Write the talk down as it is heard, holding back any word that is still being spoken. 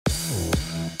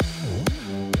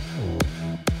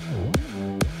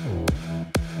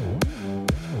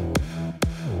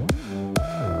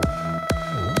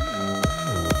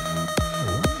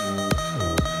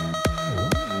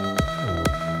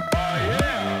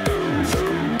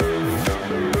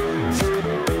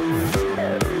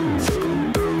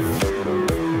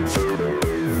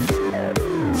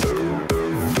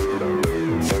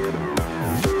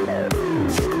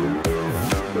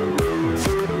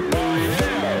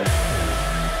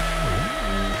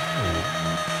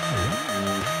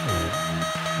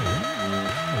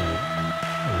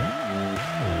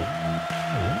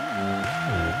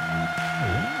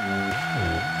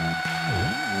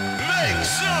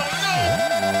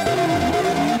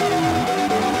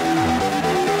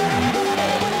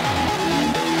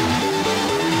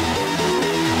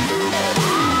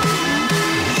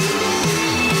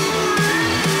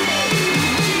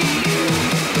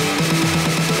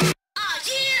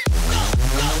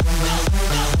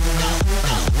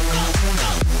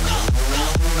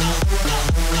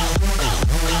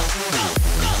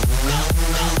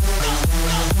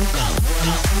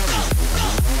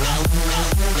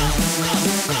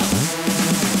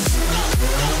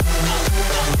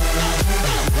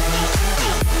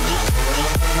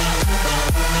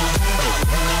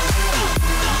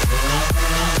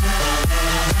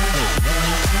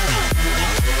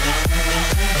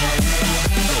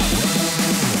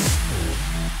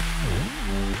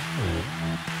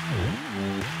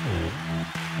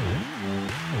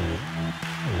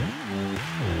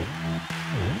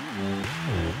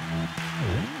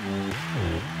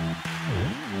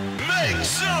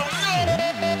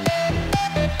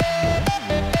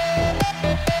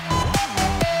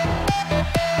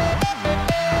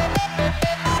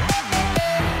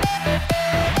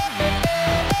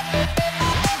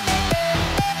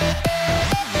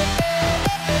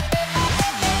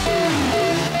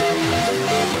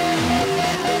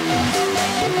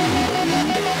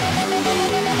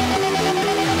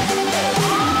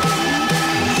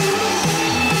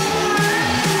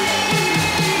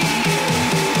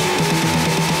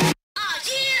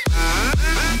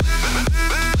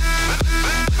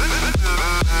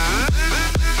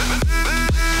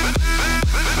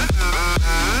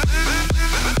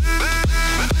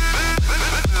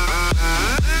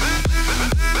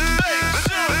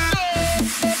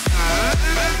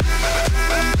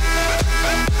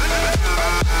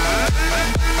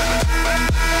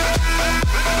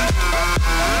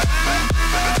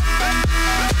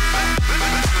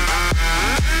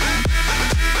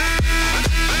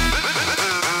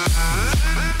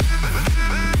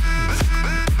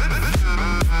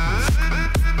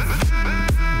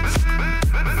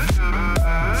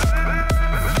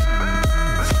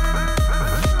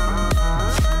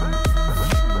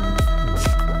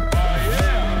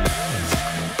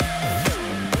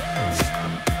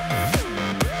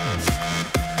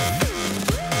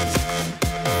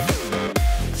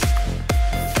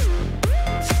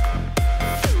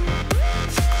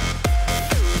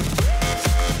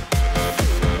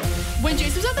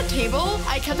table,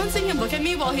 I kept on seeing him look at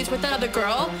me while he's with that other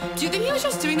girl. Do you think he was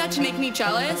just doing that to make me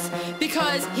jealous?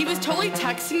 Because he was totally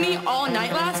texting me all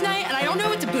night last night, and I don't know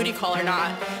if it's a booty call or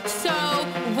not. So,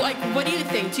 like, what do you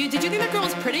think? Did you think that girl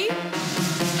was pretty?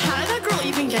 How did that girl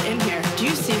even get in here? Do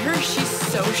you see her? She's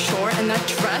so short, and that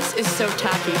dress is so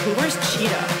tacky. Who wears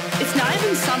cheetah? It's not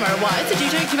even summer. Why does the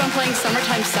DJ keep on playing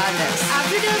Summertime Sadness?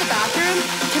 After we get out of the bathroom,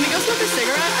 can we go smoke a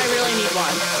cigarette? I really need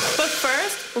one. But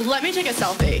first, let me take a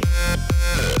selfie.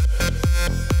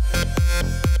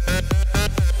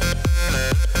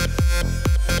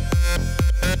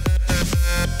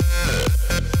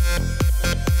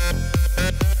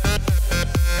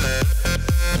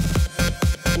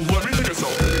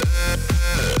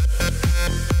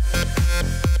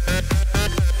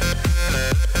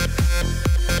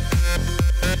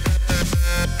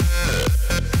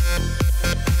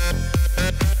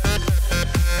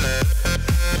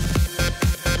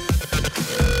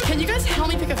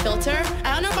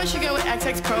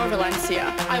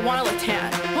 I want to look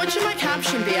tan. What should my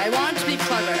caption be? I want it to be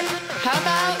clever. How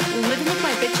about living with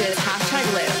my bitches,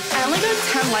 #live. I only got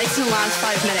 10 likes in the last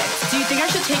 5 minutes. Do you think I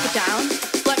should take it down?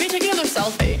 Let me take another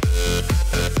selfie.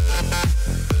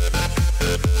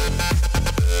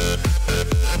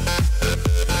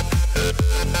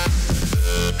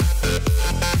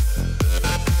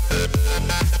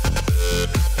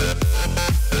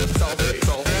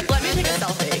 Let me take a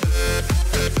selfie.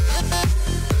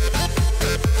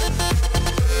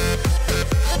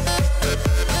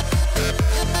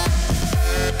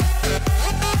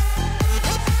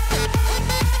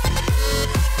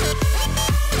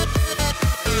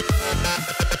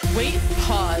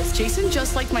 Jason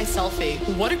just liked my selfie.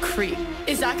 What a creep.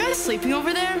 Is that guy sleeping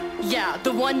over there? Yeah,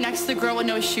 the one next to the girl with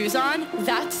no shoes on.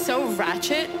 That's so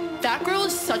ratchet. That girl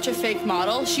is such a fake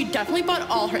model. She definitely bought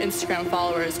all her Instagram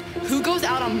followers. Who goes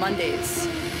out on Mondays?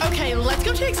 Okay, let's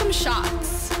go take some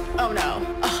shots. Oh no.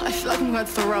 Ugh, I feel like I'm gonna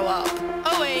throw up.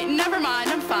 Oh wait, never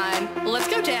mind, I'm fine. Let's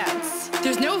go dance.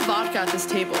 There's no vodka at this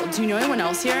table. Do you know anyone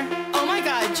else here? Oh my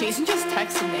god, Jason just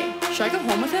texted me. Should I go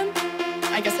home with him?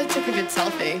 I guess I took a good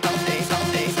selfie. Selfie,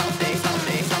 selfie, selfie, selfie,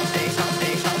 selfie, selfie, selfie,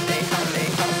 selfie,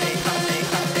 selfie,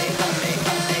 selfie, selfie, selfie, selfie,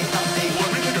 selfie.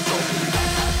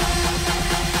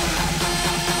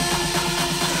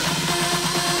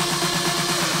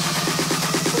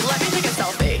 Let me take a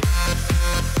selfie.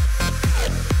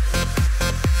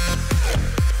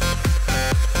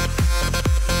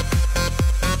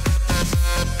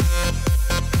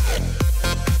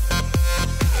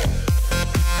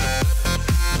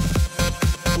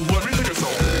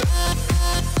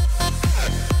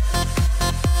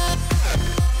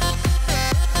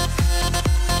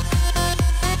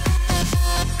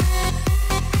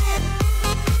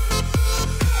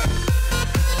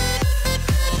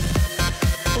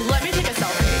 Let me take a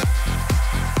selfie.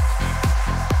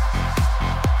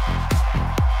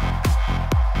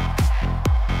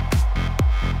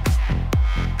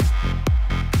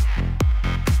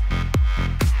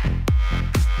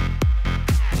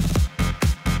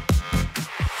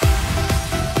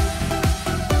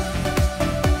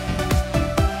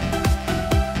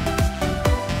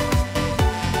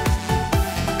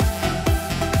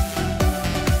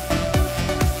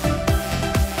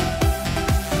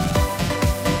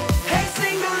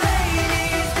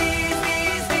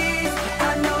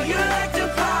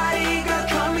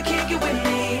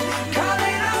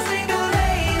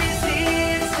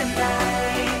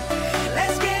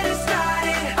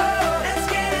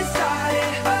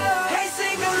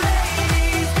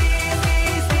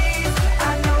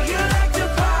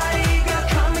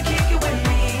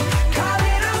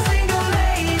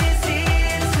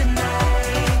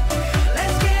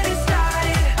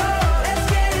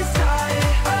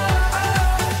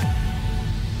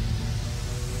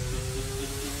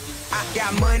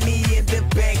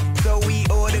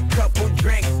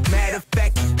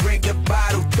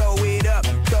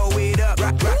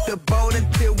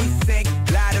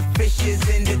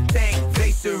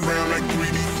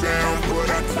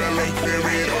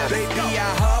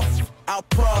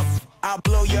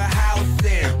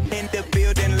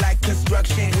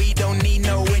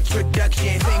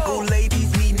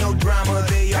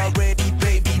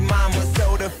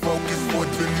 Focus for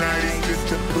tonight is just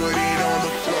to put it on the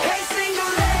floor. Hey,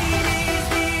 single lady.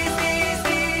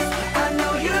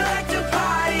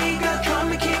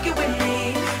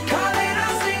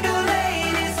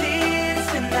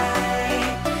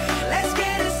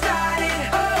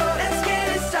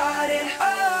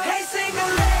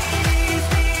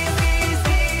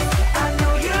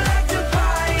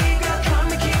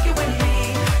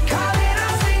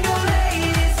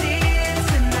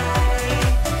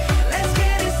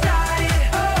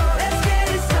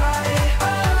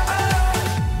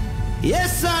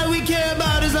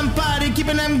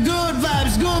 keeping them good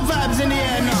vibes in the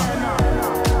air now.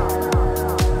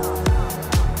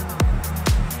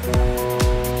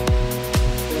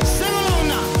 Sing along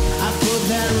now. I put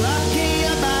that rock in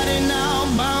your body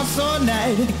now, bounce all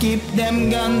night. Keep them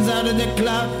guns out of the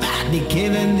club, they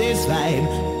killing this vibe.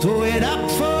 Throw it up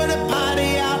for the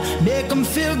party out, make them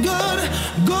feel good.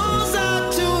 Goes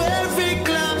out to every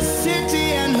club,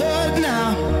 city and hood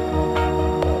now.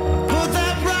 Put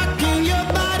that rock in your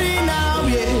body now,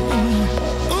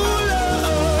 yeah. Ooh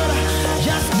Lord,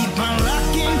 just keep on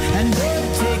rocking and don't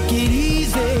take it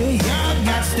easy. You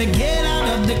got to get out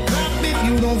of the club if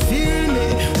you don't feel me.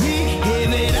 We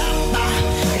give it up,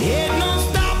 ain't no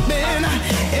stopping.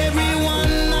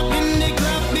 Everyone up in the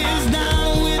club is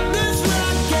down with this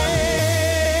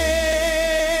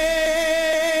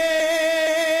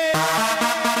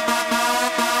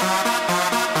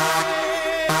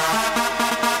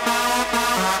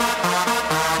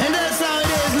and that's how it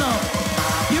is now.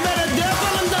 You better dip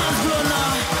on the dance floor now.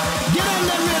 Get on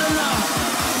that rhythm now.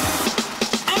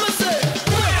 I'ma say,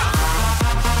 I'ma say,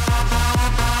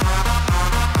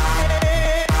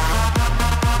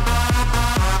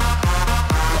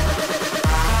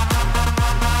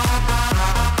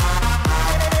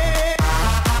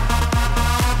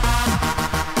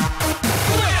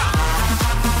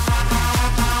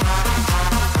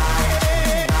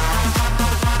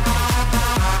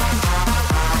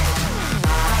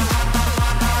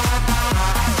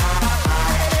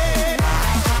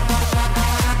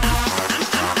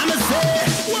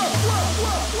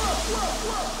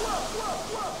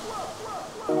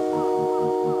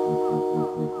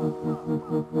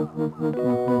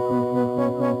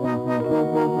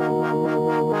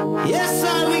 yes,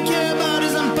 all we care about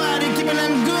is some party, keeping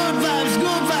them good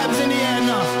vibes in the air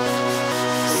now.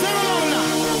 Sing along now.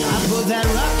 I put that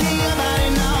rock in your body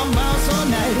now, bounce all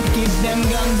night. Keep them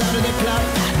guns out of the club,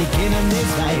 they killing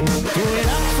this vibe. Throw it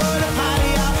up for the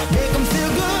party out, make them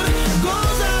feel good.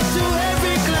 Goes out to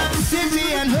every club, city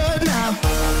and hood now.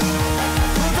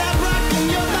 Put that rock in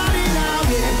your body now,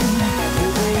 yeah.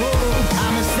 Oh,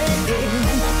 I'ma say it.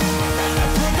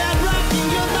 Put that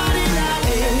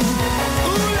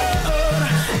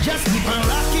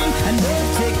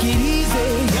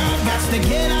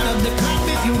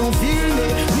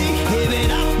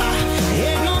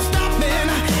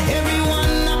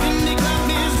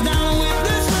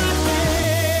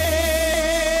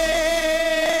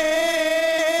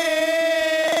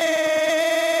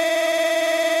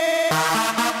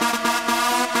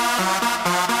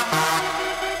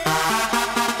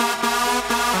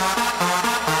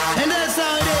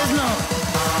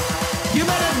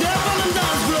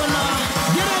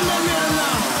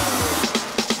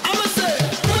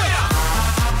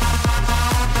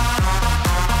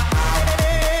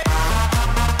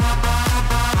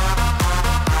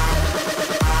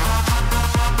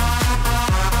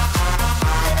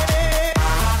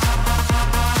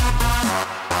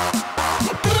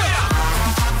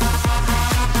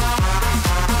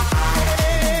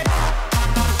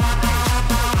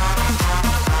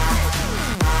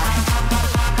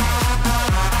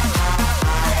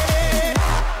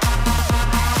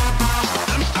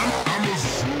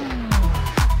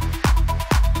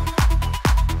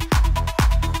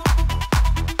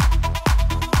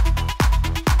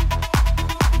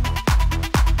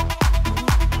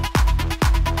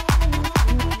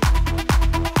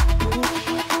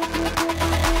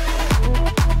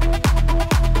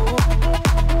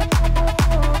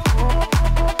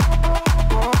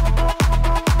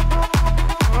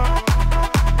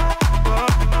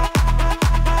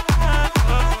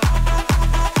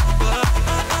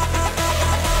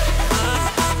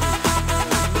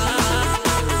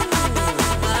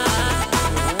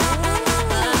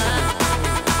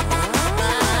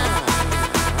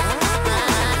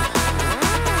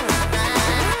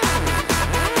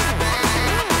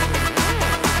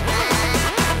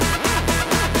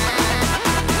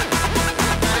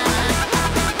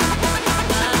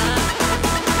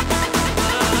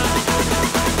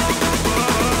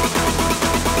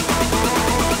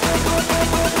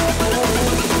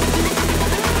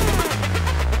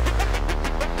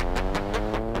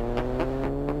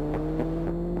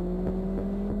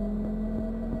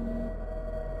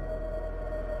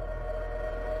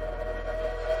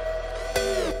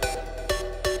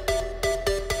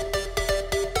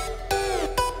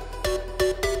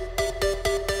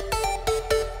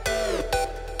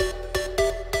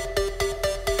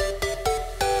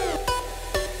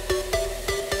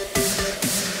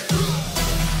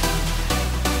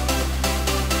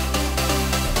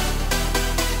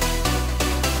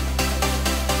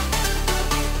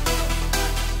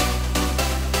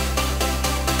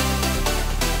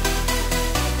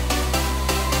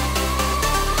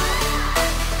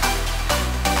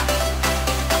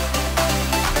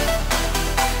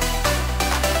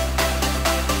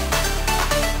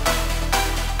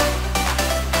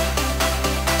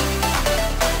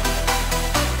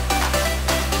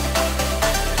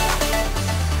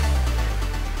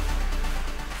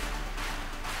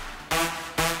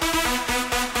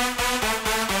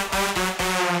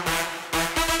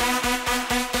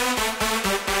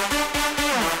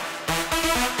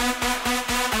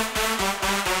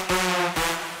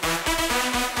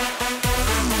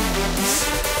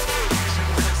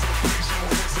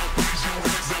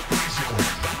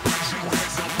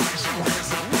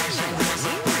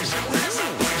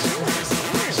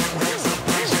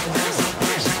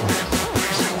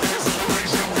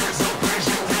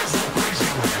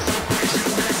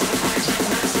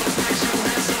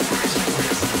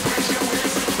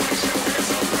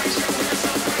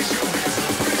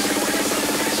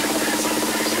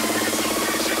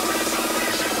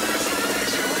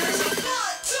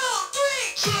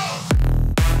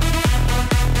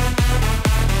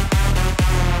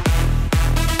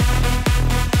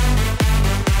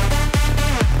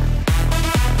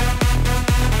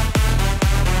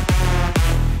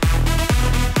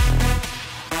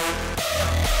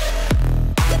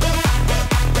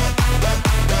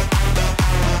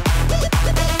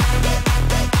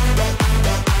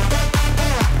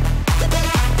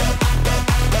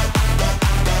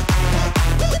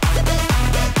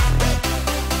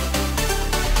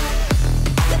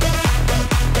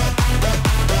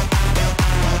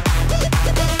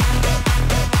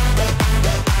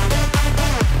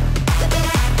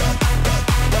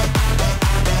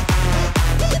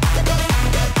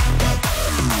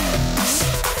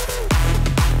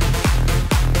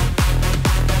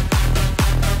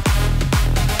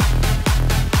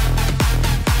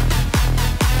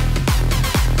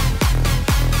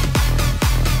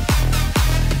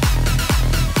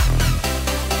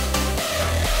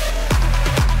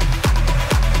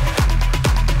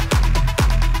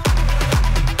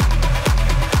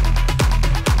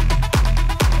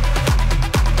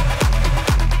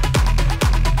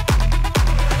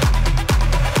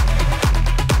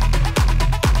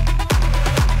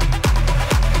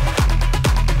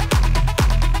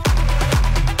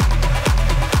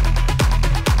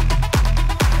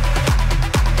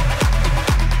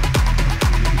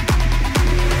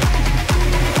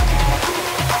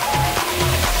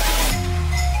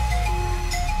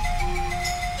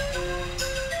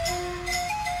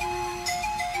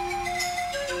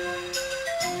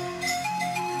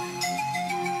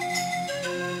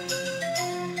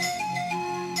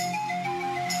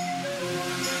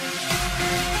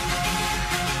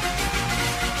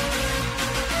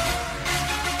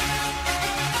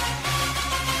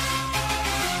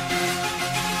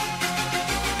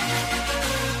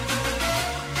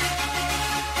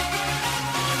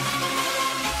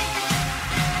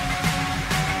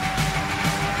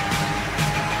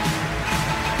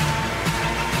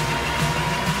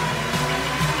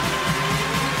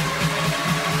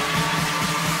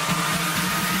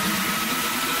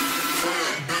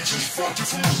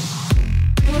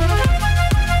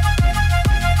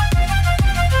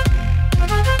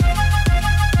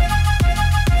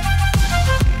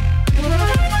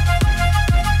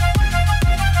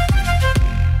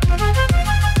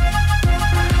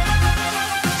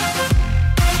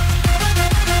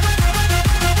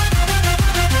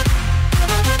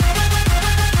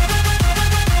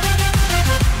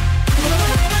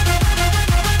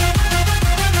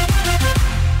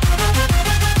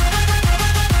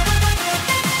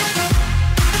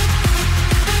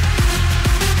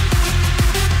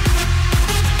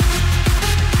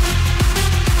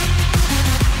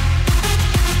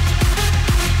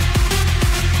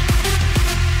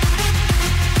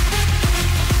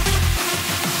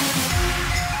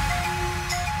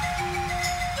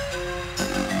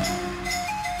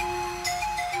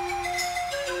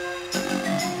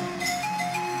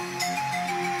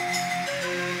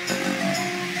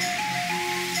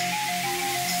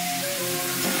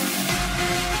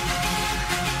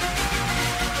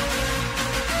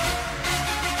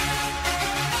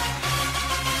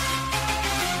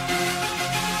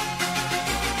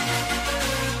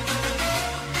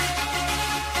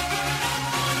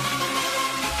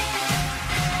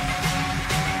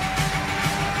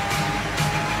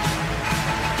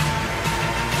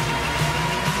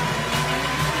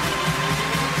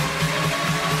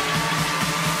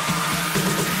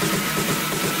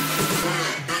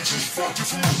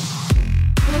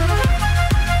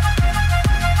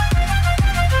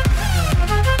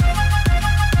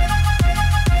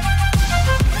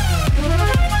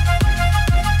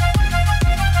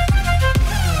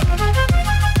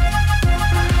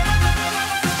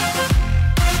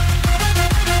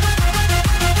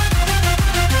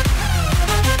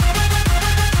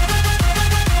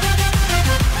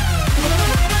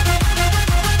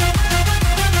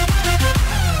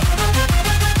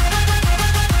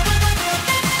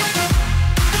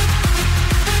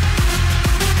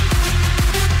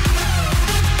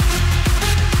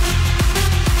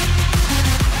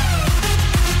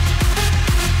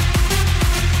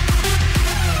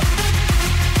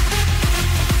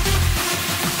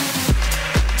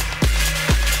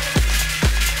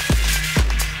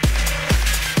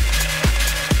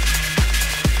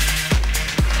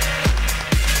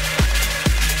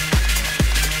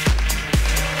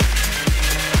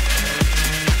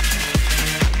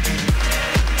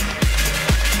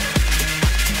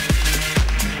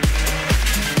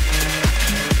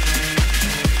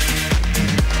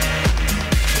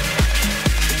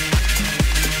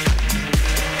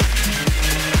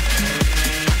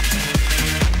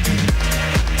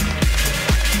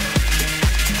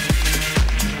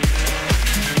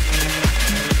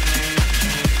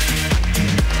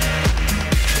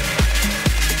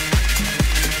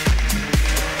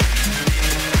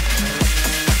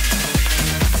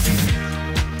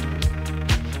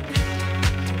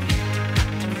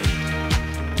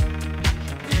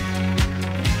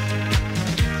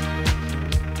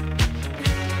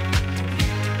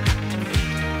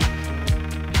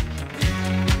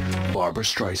Barbra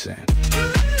Streisand.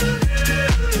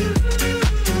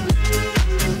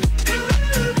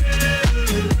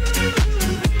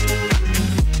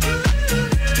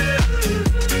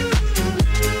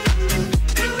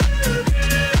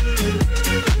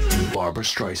 Barbra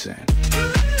Streisand.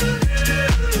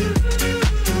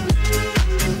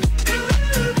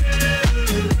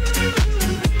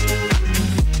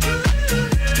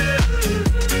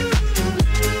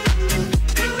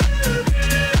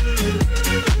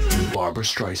 Barbra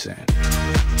Streisand.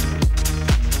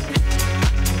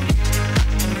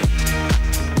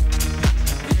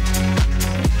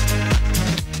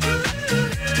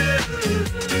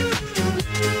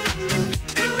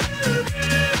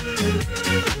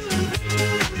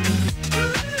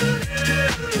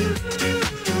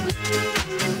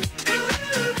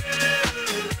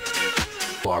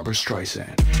 Barbra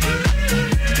Streisand.